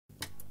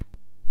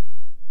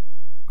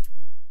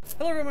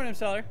Hello, everyone. My name's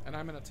Tyler. And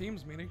I'm in a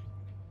Teams meeting.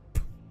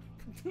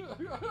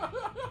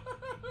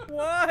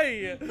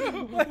 Why?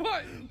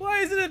 What?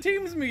 Why is it a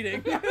Teams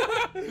meeting?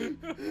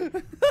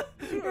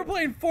 We're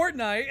playing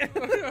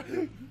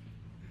Fortnite.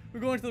 We're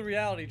going to the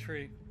reality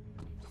tree.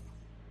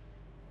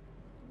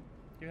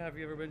 Have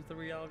you ever been to the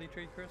reality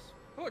tree, Chris?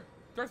 Oh, look,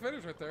 Darth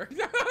Vader's right there.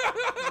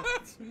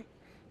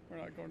 We're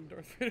not going to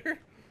Darth Vader.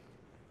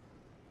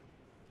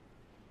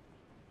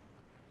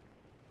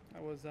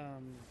 That was,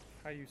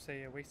 how you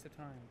say, a waste of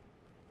time.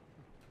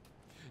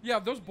 Yeah,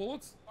 those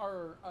bullets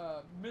are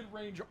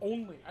mid-range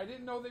only. I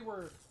didn't know they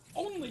were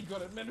only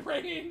good at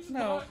mid-range.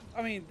 No,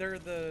 I mean, they're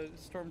the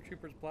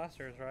Stormtroopers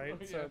blasters, right? Oh,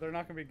 yeah. So they're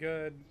not going to be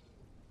good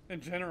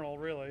in general,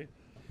 really.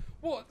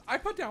 Well, I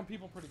put down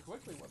people pretty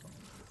quickly with them.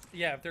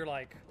 Yeah, if they're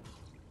like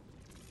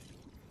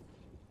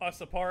us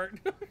apart.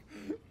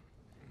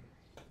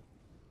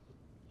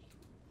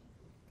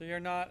 They are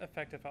not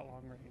effective at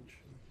long range.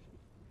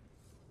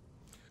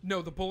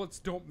 No, the bullets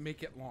don't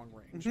make it long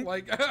range.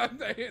 Like,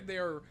 they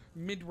are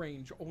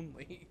mid-range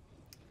only.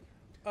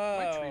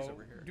 My tree's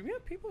over here. Do we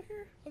have people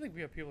here? I think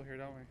we have people here,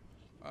 don't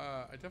we?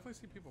 I definitely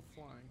see people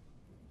flying.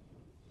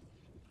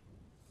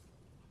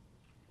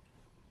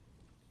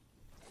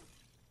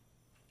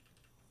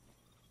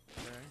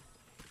 Okay.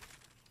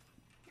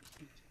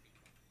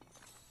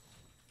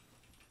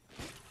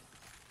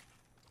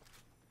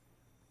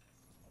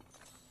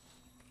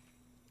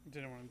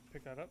 Didn't want to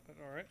pick that up, but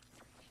alright.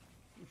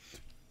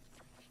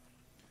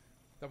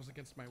 That was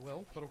against my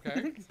will, but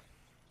okay.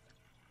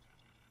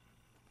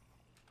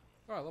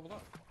 Oh, I leveled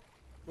up.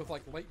 With,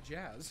 like, light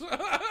jazz.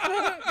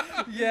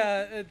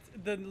 Yeah,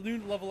 the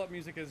new level up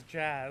music is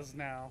jazz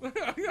now.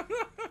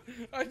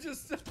 I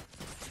just...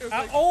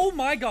 Oh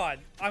my god!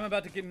 I'm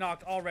about to get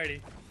knocked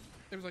already.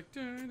 It was like...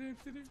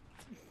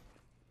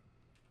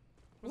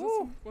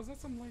 Was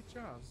that some light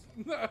jazz?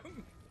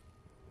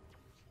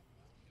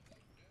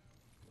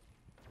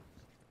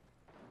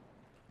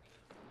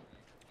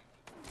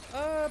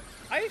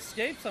 I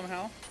escaped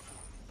somehow.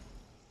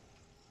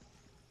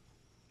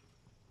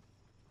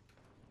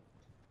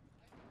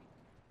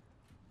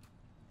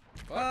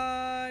 What?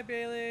 Bye,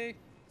 Bailey.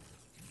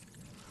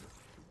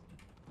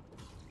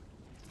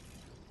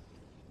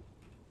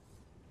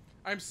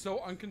 I'm so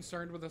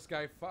unconcerned with this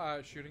guy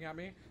shooting at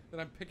me that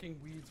I'm picking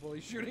weeds while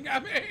he's shooting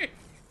at me.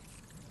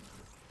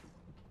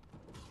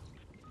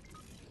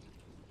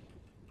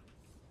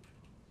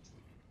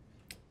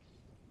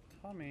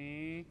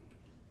 Tommy.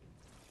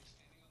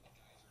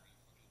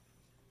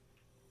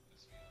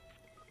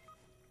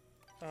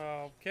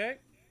 Okay.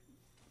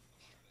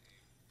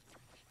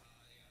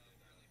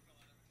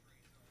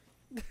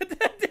 Damn,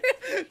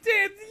 you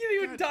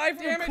didn't even die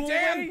from damn a it, cool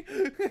Dan.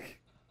 way.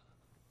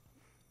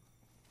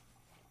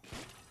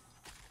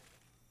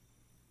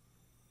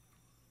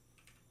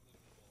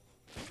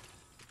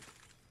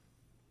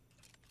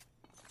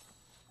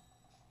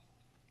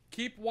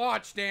 Keep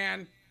watch,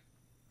 Dan.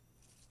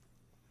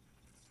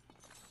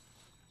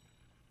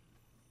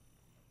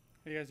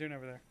 What are you guys doing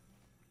over there?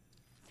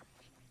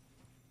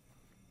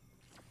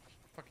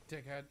 Fucking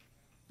dickhead.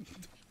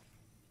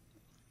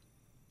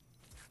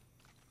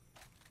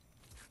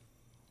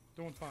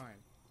 Doing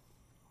fine.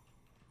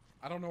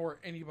 I don't know where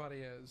anybody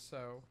is,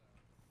 so...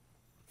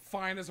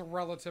 Fine is a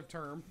relative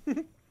term.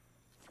 We'd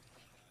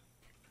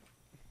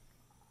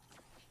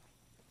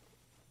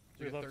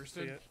get love to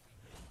thirsty? see it.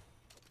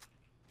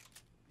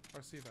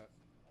 I see that.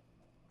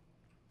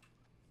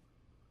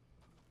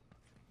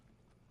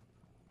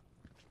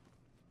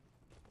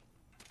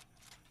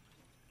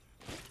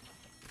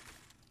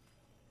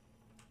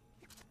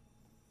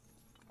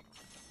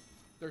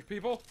 There's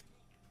people.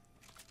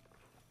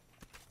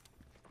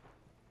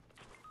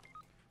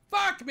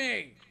 Fuck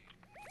me!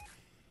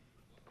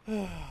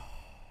 That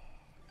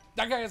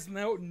guy has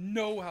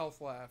no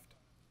health left.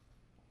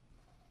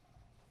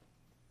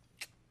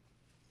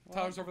 Well,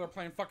 Tyler's over there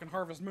playing fucking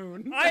Harvest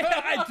Moon. I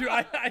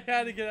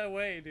had to get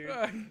away, dude.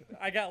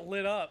 I got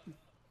lit up.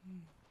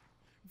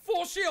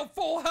 Full shield,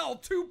 full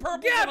health, 2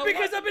 purples. Yeah, and a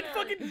because I've been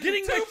legendary. fucking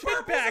getting my 2 shit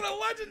purples back. and a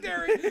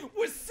legendary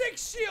with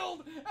 6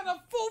 shield and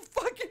a full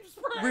fucking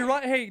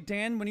spray. Hey,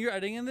 Dan, when you're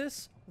editing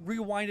this,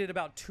 rewind it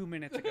about 2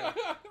 minutes ago.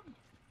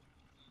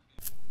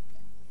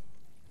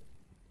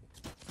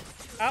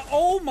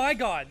 Oh my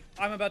god!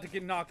 I'm about to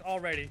get knocked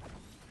already.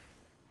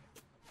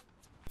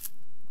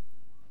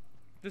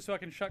 Just so I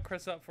can shut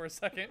Chris up for a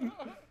second.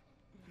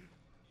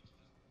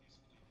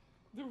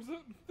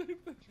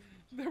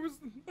 There was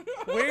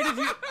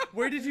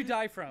Where did you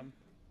die from?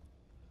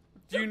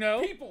 Do you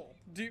know? people.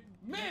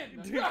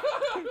 Men.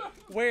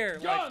 Where?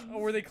 Guns. Like,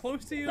 were they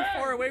close to you? Bang.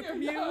 Far away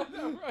from you? Yeah,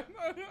 no, right.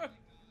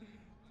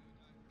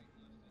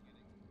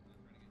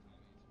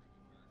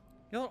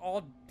 You're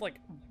all like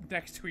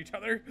next to each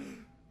other.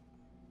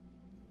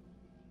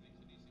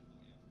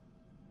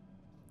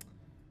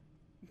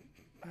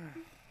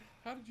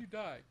 How did you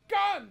die?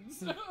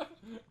 Guns!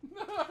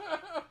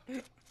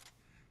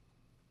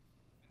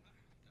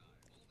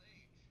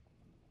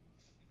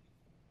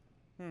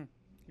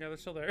 Yeah, they're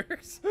still there.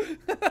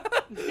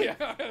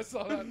 Yeah, I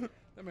saw that.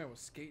 That man was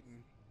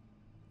skating.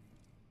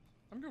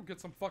 I'm gonna go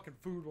get some fucking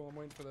food while I'm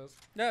waiting for this.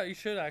 Yeah, you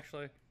should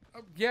actually.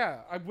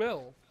 Yeah, I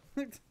will.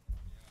 I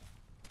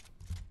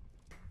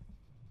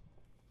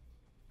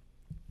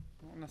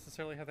don't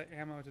necessarily have the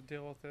ammo to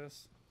deal with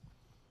this.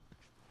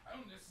 I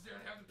don't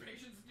necessarily have the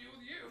patience to deal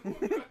with you. No,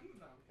 I'm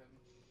kidding.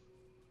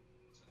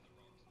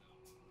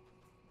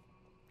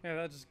 Yeah,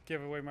 that just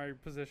gave away my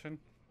position.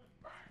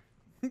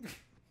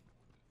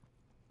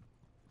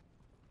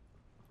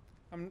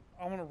 I'm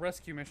on a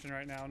rescue mission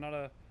right now, not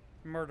a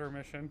murder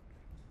mission.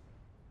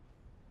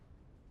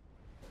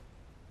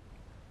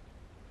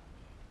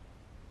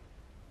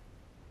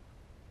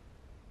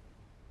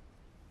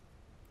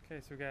 Okay,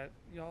 so we got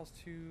y'all's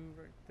two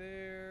right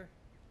there.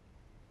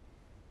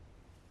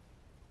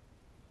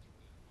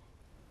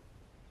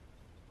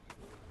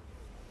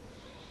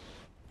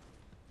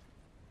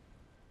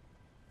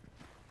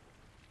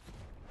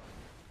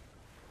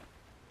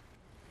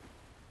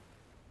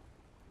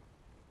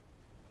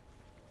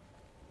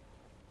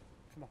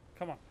 Come on,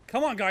 come on,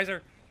 come on,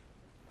 Geyser!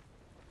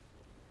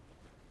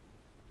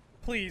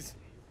 Please.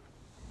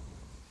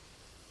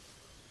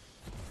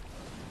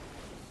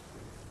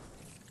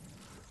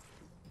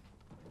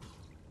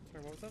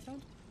 Sorry, what was that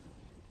sound?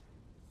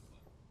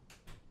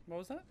 What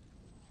was that?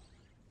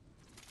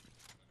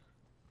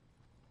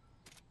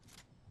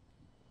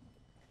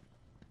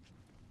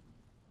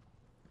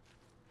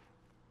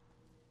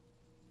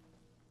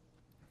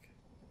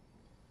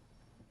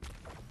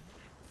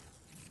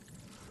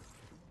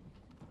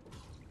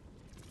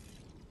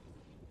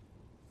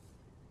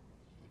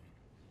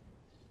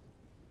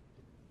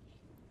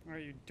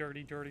 Alright, you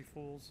dirty, dirty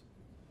fools.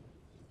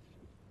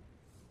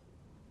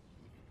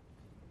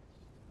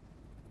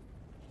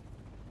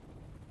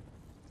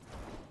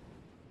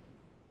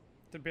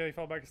 Did Bailey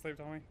fall back asleep,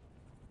 Tommy?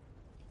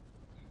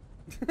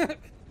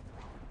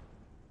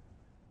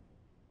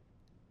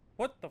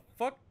 What the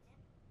fuck?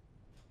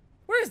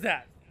 What is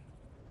that?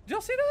 Did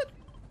y'all see that?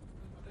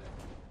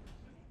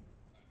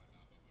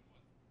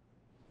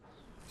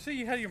 See,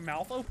 you had your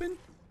mouth open?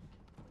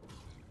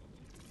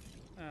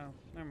 Oh,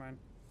 never mind.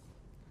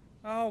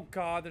 Oh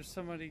god, there's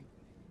somebody.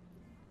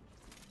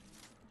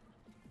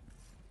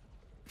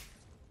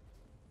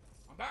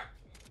 I'm back.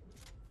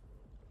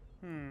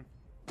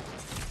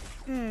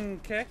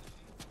 Okay.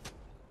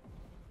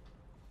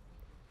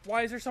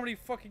 Why is there somebody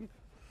fucking...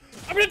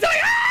 I'm gonna die!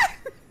 Ah!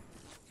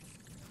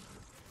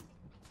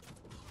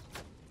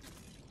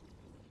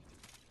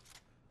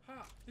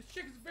 Huh. This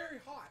chick is very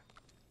hot.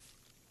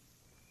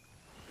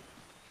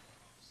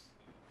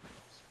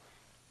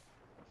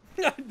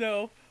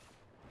 No.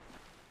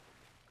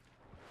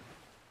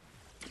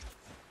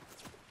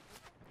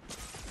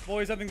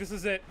 Boys, I think this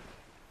is it.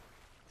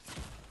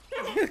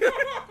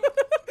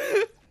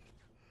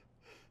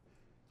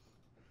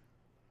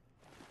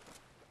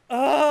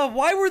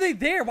 Why were they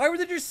there? Why were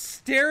they just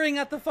staring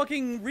at the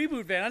fucking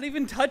reboot van? I didn't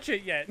even touch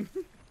it yet. They're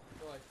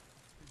like,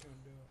 he's gonna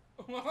do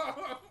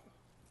it.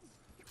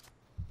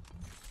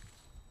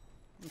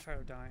 I'm tired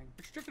of dying.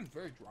 This chicken's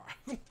very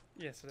dry.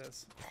 Yes, it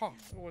is. Huh.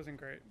 It wasn't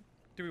great.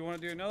 Do we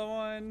want to do another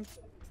one?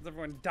 Since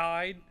everyone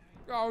died?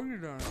 Oh, you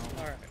don't know.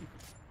 Alright.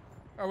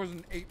 That was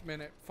an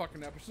 8-minute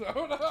fucking episode.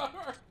 Oh,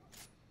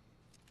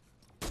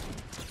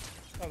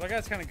 that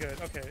guy's kind of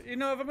good. Okay. You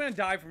know, if I'm going to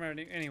die from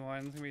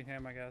anyone, it's going to be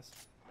him, I guess.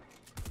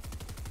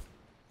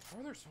 How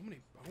are there so many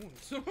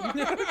bones?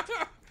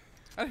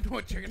 I didn't know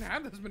a chicken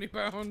had this many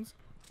bones.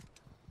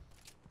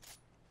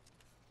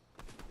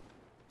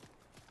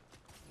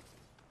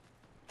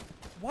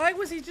 Why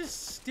was he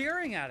just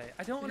staring at it?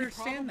 I don't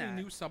understand that.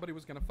 He knew somebody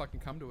was gonna fucking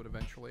come to it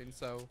eventually, and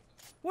so...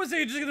 Was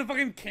he just gonna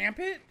fucking camp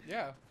it?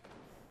 Yeah.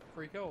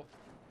 Free kill.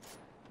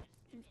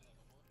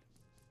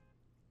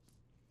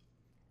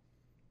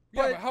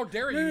 Yeah, but how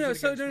dare you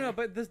use it against me?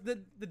 But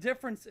the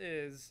difference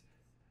is...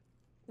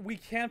 We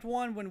camped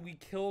one when we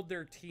killed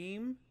their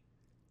team,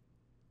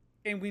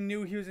 and we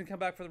knew he was gonna come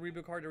back for the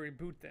reboot card to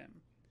reboot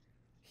them.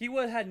 He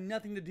would have had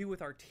nothing to do with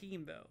our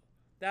team, though.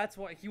 That's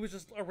why he was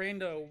just a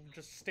rando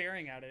just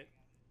staring at it.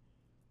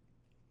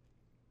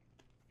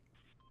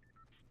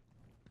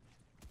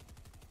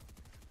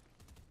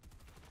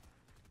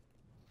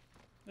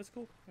 That's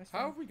cool. That's How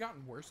fine. have we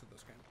gotten worse at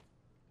this game?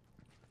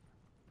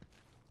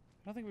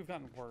 I don't think we've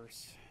gotten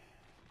worse.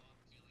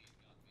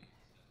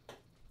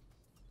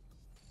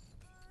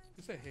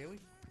 You say Haley?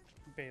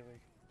 Bailey.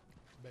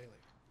 Bailey.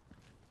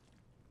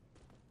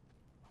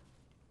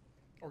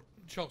 Or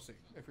Chelsea,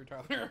 if you're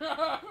Tyler.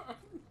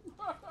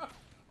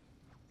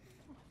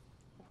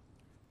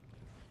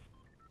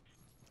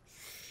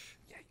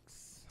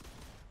 Yikes.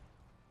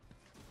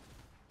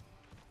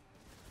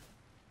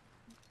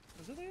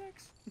 Was it the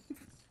X?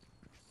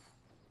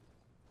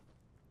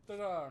 Did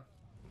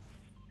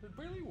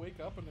Bailey wake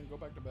up and then go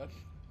back to bed?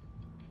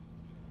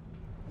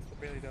 That's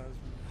what Bailey does.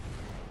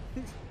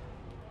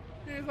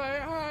 He's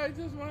like, I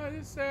just wanted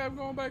to say I'm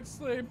going back to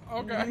sleep.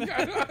 Okay.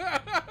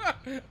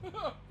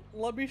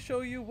 Let me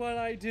show you what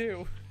I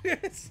do.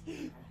 We're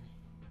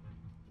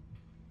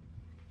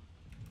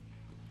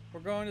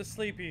going to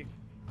sleepy.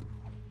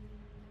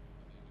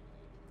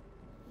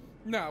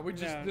 No, we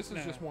just No, this is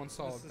no. just one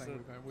solid This is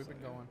thing a- we've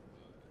been going.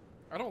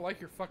 I don't like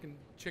your fucking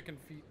chicken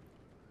feet.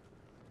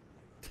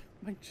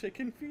 My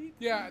chicken feet?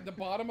 Yeah, the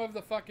bottom of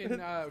the fucking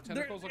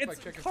tentacles look like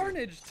chicken It's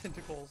carnage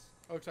tentacles.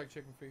 feet. Looks like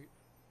chicken feet.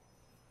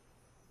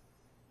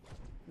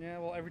 Yeah,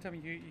 well, every time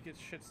you eat, you get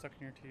shit stuck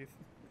in your teeth.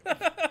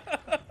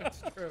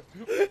 That's true.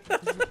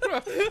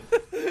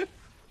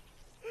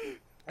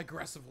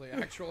 Aggressively,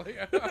 actually.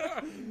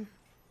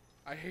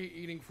 I hate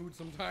eating food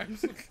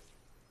sometimes.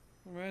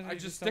 Imagine I you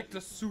just stick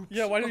to soup.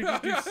 Yeah, why don't you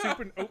just do soup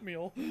and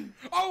oatmeal?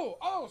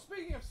 Oh,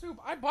 speaking of soup,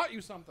 I bought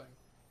you something.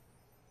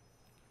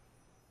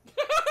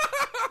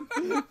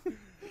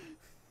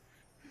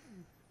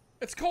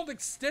 It's called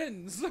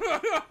Extends.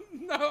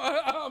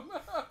 No,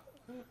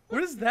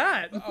 What is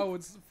that? oh,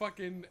 it's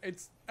fucking.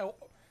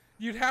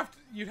 You'd have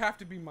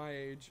to be my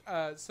age.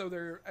 So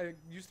there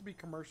used to be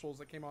commercials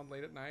that came on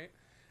late at night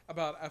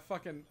about a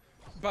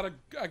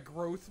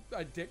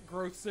dick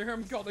growth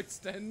serum called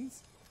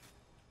Extends.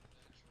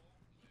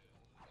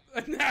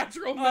 A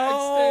natural.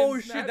 Oh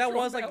Extends, shit, that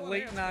natural was like melanin.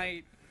 late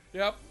night.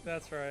 Yep.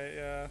 That's right,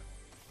 yeah.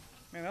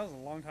 Man, that was a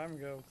long time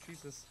ago.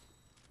 Jesus.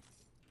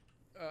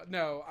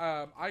 No,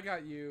 I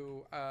got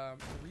you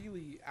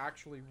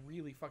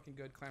really fucking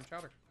good clam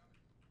chowder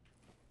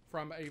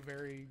from a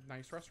very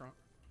nice restaurant.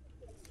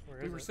 Where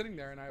We is were it? sitting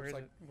there, and I was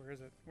like, Where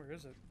is it? Where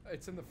is it?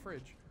 "It's in the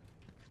fridge."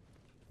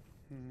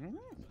 Hmm?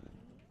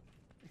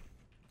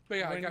 But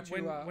yeah, I got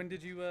you. When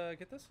did you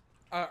get this?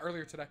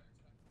 Earlier today.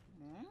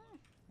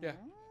 Yeah.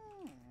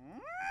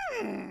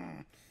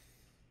 I'm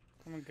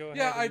gonna go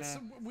ahead.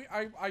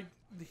 Yeah,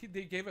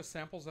 they gave us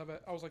samples of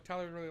it. I was like,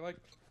 Tyler would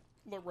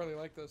really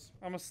like this.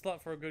 I'm a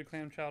slut for a good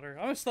clam chowder.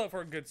 I'm a slut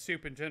for a good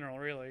soup in general,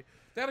 really.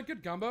 They had a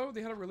good gumbo.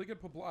 They had a really good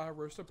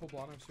roasted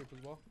poblano soup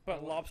as well.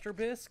 But lobster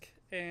bisque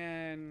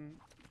and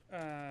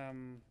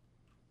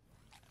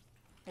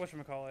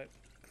whatchamacallit,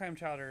 clam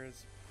chowder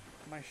is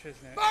my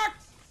shiznit. Fuck!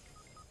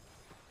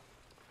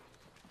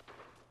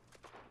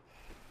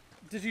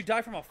 Did you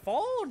die from a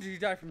fall or did you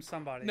die from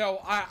somebody?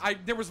 No,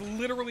 there was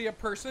literally a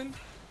person.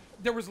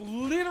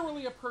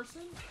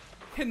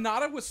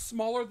 Hinata was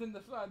smaller than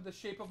the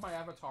shape of my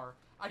avatar.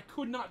 I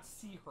could not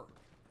see her.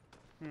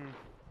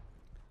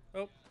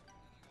 Oh.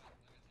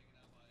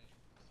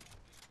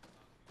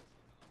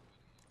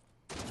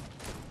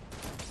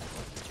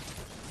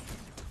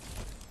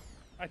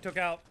 I took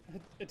out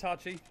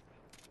Itachi.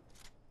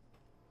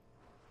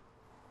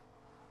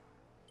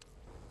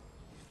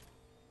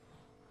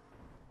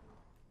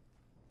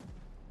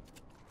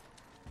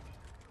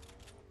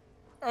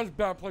 That was a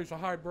bad place to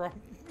hide, bro.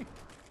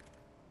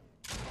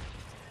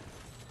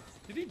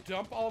 Did he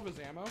dump all of his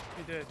ammo?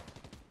 He did.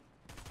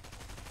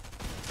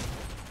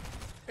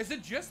 Is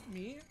it just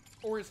me,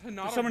 or is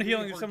Hinata? Is someone really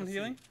healing? Is hard someone to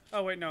healing? see?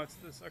 Oh wait, no, it's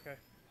this. Okay.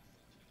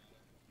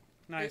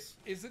 Nice.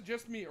 Is it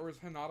just me, or is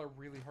Hinata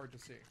really hard to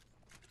see?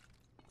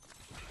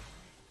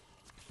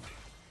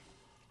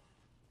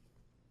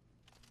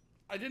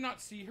 I did not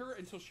see her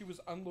until she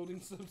was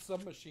unloading some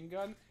submachine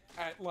gun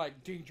at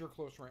like danger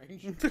close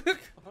range.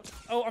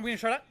 Oh, I'm gonna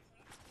try that.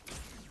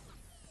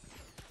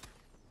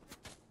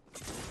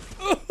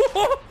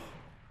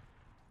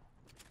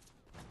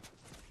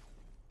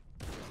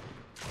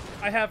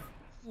 I have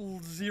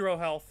 0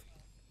 health.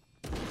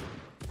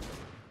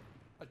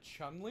 A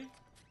Chun-Li?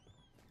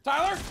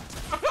 Tyler!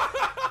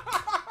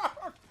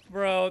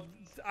 Bro,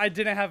 I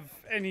didn't have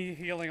any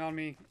healing on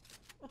me.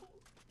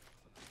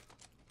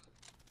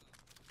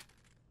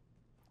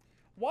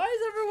 Why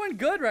is everyone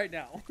good right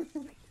now?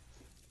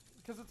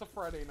 Because it's a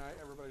Friday night,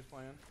 everybody's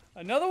playing.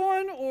 Another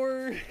one,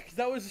 or 'cause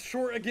that was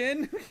short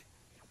again?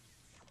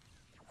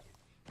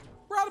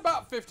 We're at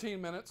about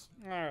 15 minutes.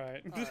 All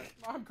right. All right.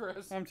 I'm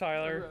Chris. I'm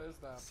Tyler. What is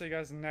that? See you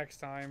guys next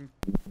time.